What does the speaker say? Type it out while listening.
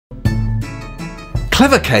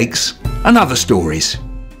Clever Cakes and Other Stories.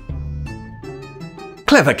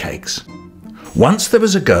 Clever Cakes. Once there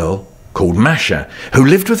was a girl called Masha who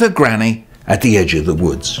lived with her granny at the edge of the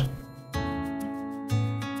woods.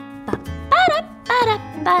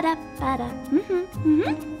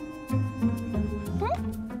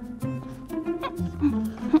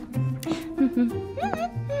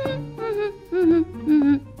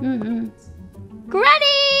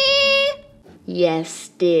 Granny! Yes,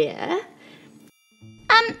 dear?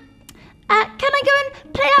 Can I go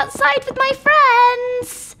and play outside with my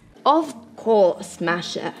friends? Of course,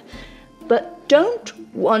 Masha. But don't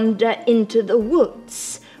wander into the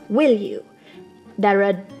woods, will you? There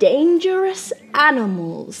are dangerous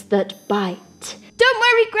animals that bite. Don't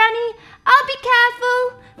worry, Granny. I'll be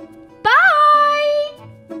careful. Bye!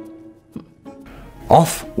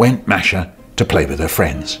 Off went Masha to play with her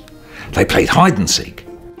friends. They played hide and seek.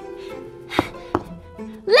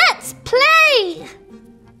 Let's play!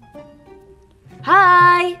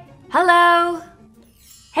 Hi. Hello.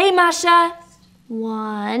 Hey, Masha.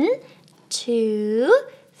 1, 2,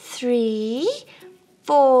 3,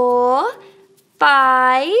 4,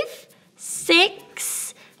 5,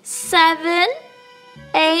 6, 7,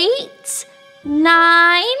 8,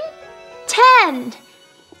 9, 10. Coming!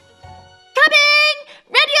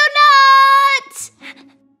 Ready or not?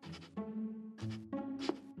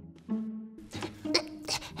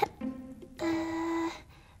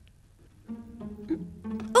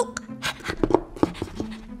 Oh!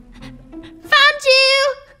 Found you!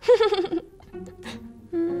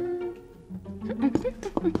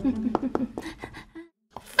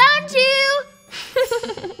 Found you!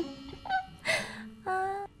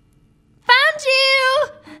 Found you!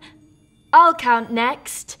 I'll count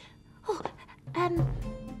next.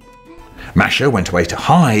 Masha went away to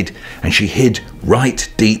hide and she hid right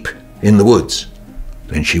deep in the woods.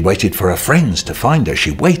 Then she waited for her friends to find her.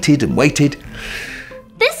 She waited and waited.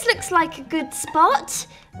 This looks like a good spot.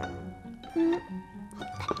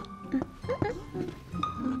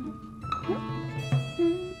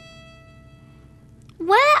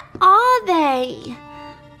 Where are they?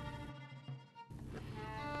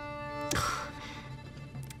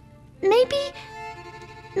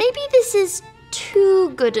 Maybe this is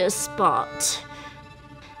too good a spot.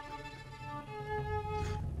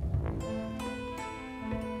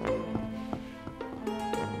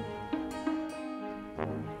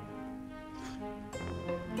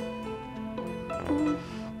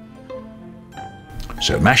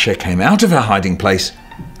 So Masha came out of her hiding place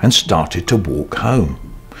and started to walk home.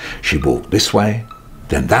 She walked this way,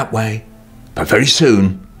 then that way, but very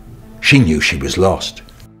soon she knew she was lost.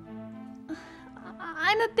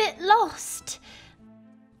 I'm a bit lost.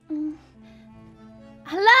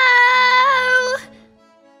 Hello?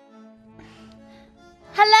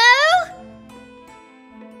 Hello?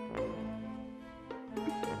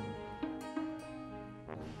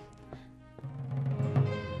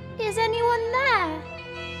 Is anyone there?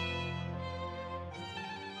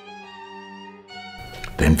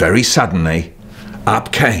 Then very suddenly,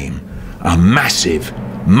 up came a massive,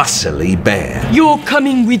 muscly bear. You're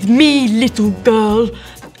coming with me, little girl.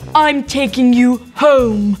 I'm taking you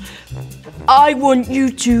home. I want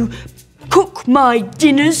you to cook my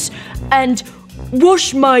dinners and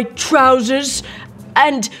wash my trousers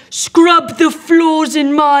and scrub the floors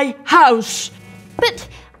in my house. But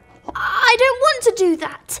I don't want to do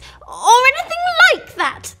that or anything like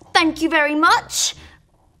that. Thank you very much.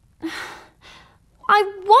 I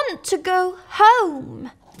want to go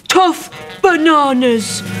home. Tough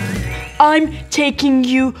bananas. I'm taking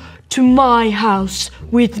you to my house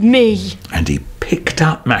with me. And he picked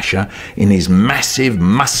up Masha in his massive,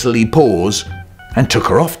 muscly paws and took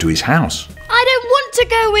her off to his house. I don't want to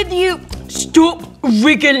go with you. Stop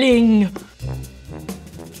wriggling.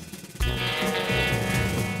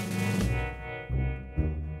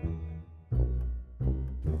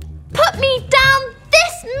 Put me down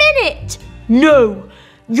this minute. No,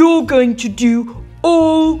 you're going to do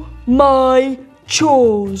all my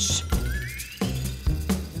chores.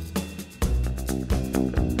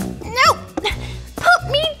 No, put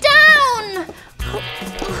me down.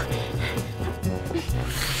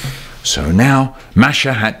 So now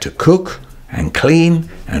Masha had to cook and clean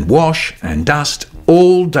and wash and dust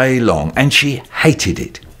all day long, and she hated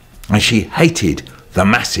it. And she hated the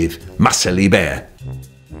massive, muscly bear.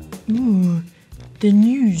 Ooh, the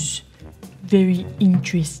news. Very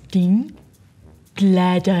interesting.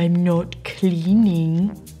 Glad I'm not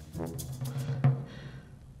cleaning.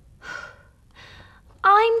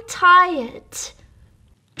 I'm tired.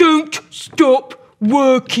 Don't stop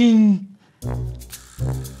working.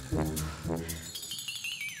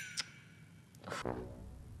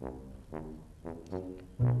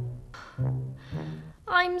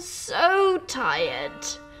 I'm so tired.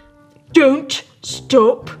 Don't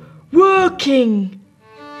stop working.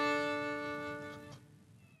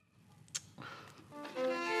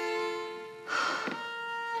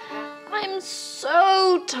 I'm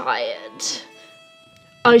so tired.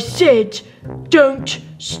 I said, don't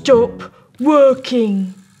stop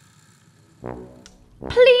working.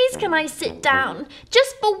 Please, can I sit down?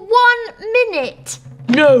 Just for 1 minute.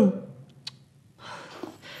 No.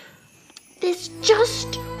 This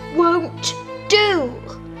just won't do.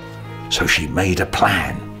 So she made a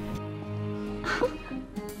plan.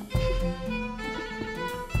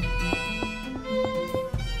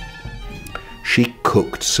 She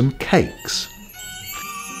cooked some cakes.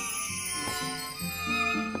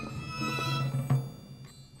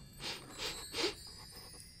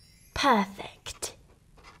 Perfect.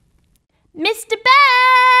 Mr.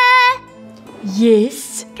 Bear!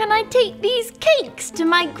 Yes? Can I take these cakes to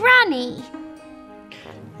my granny?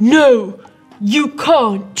 No, you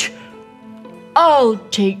can't. I'll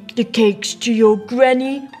take the cakes to your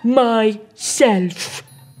granny myself.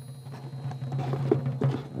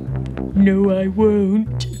 No, I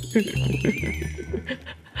won't.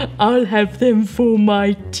 I'll have them for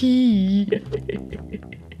my tea.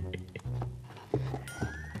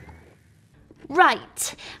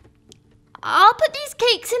 Right. I'll put these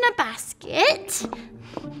cakes in a basket.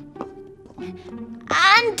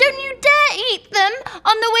 And don't you dare eat them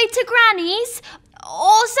on the way to Granny's,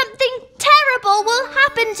 or something terrible will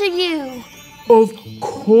happen to you. Of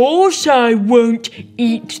course I won't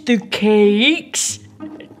eat the cakes.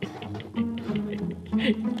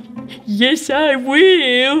 Yes, I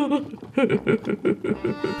will.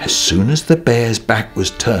 As soon as the bear's back was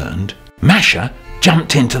turned, Masha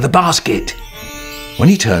jumped into the basket. When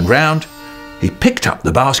he turned round, he picked up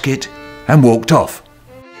the basket and walked off.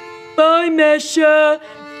 Bye, Masha.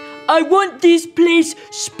 I want this place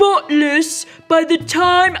spotless by the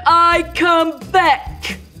time I come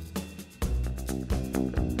back.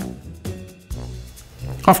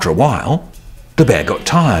 After a while, the bear got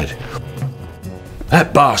tired.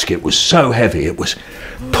 That basket was so heavy it was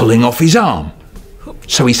pulling off his arm.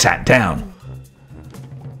 So he sat down.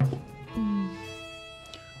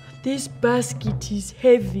 This basket is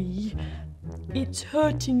heavy. It's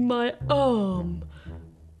hurting my arm.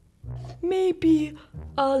 Maybe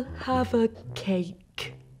I'll have a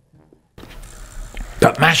cake.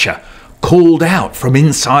 But Masha called out from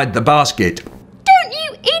inside the basket. Don't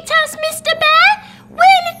you eat us, Mr. Bear!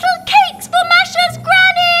 We're little cakes for Masha's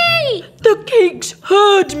granny! The cakes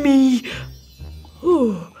heard me.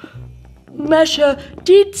 Oh. Masha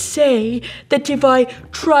did say that if I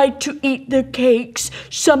tried to eat the cakes,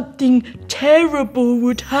 something terrible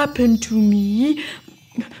would happen to me.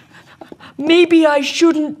 Maybe I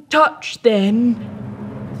shouldn't touch them.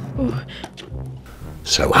 Oh.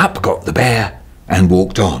 So up got the bear and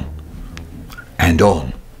walked on, and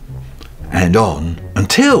on, and on,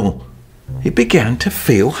 until he began to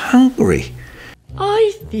feel hungry.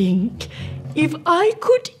 I think if I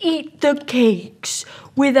could eat the cakes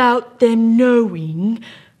without them knowing,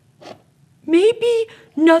 maybe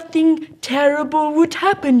nothing terrible would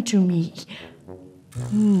happen to me.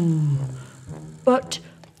 But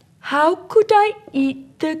how could I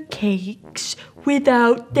eat the cakes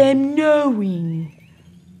without them knowing?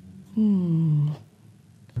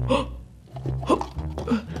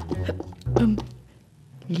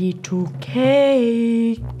 Little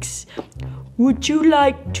cakes, would you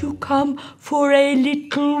like to come for a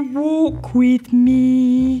little walk with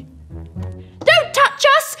me? Don't touch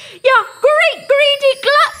us, you great greedy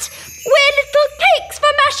glut! We're little cakes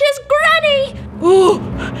for Masha's granny! Oh,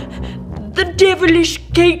 the devilish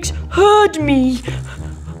cakes heard me.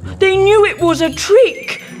 They knew it was a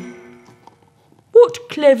trick. What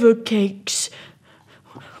clever cakes.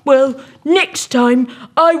 Well, next time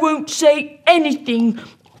I won't say anything.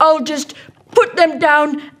 I'll just put them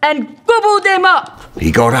down and gobble them up.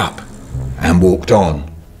 He got up and walked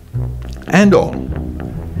on, and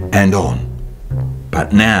on, and on.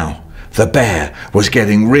 But now the bear was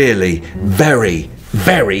getting really very,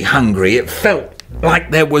 very hungry. It felt like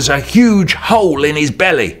there was a huge hole in his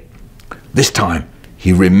belly. This time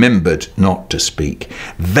he remembered not to speak.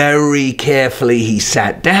 Very carefully he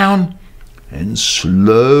sat down, and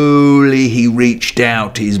slowly he reached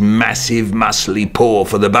out his massive muscly paw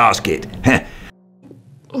for the basket.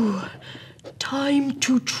 Time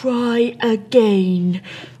to try again.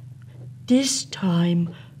 This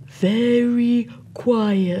time very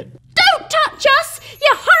quiet. Don't touch us,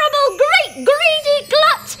 you horrible great greedy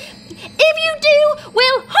glut! If you do,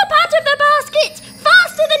 we'll hop out of the basket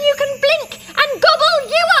faster than you can blink and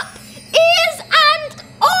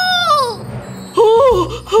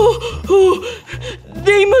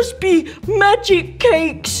magic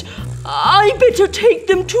cakes. I better take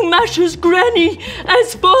them to Masha's granny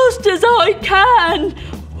as fast as I can.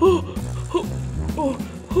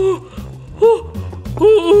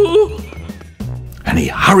 And he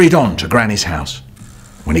hurried on to Granny's house.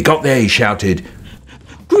 When he got there, he shouted,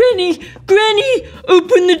 Granny, Granny,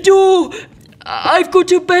 open the door. I've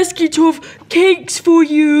got a basket of cakes for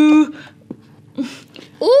you.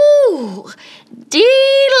 Ooh,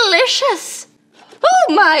 delicious.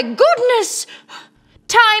 Oh my goodness.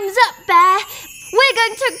 Time's up, Bear. We're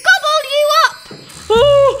going to gobble you up.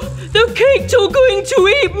 Oh, the cakes are going to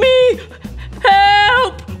eat me.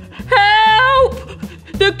 Help, help.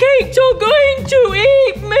 The cakes are going to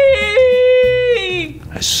eat me.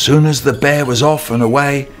 As soon as the bear was off and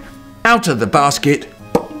away, out of the basket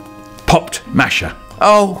popped Masha.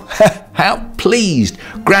 Oh, how pleased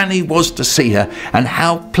Granny was to see her, and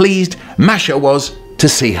how pleased Masha was to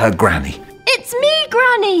see her Granny. It's me,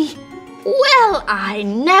 Granny. Well, I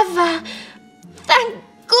never. Thank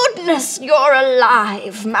goodness you're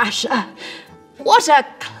alive, Masha. What a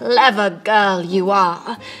clever girl you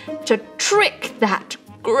are to trick that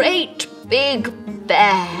great big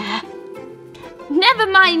bear. Never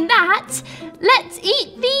mind that. Let's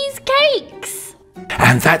eat these cakes.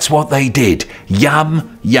 And that's what they did.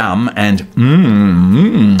 Yum, yum, and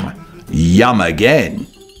yum again.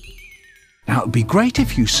 Now, it would be great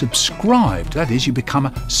if you subscribed. That is, you become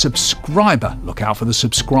a subscriber. Look out for the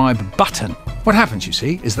subscribe button. What happens, you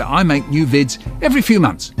see, is that I make new vids every few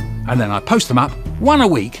months, and then I post them up one a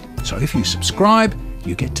week. So if you subscribe,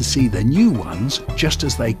 you get to see the new ones just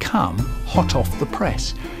as they come hot off the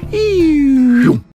press. Ew.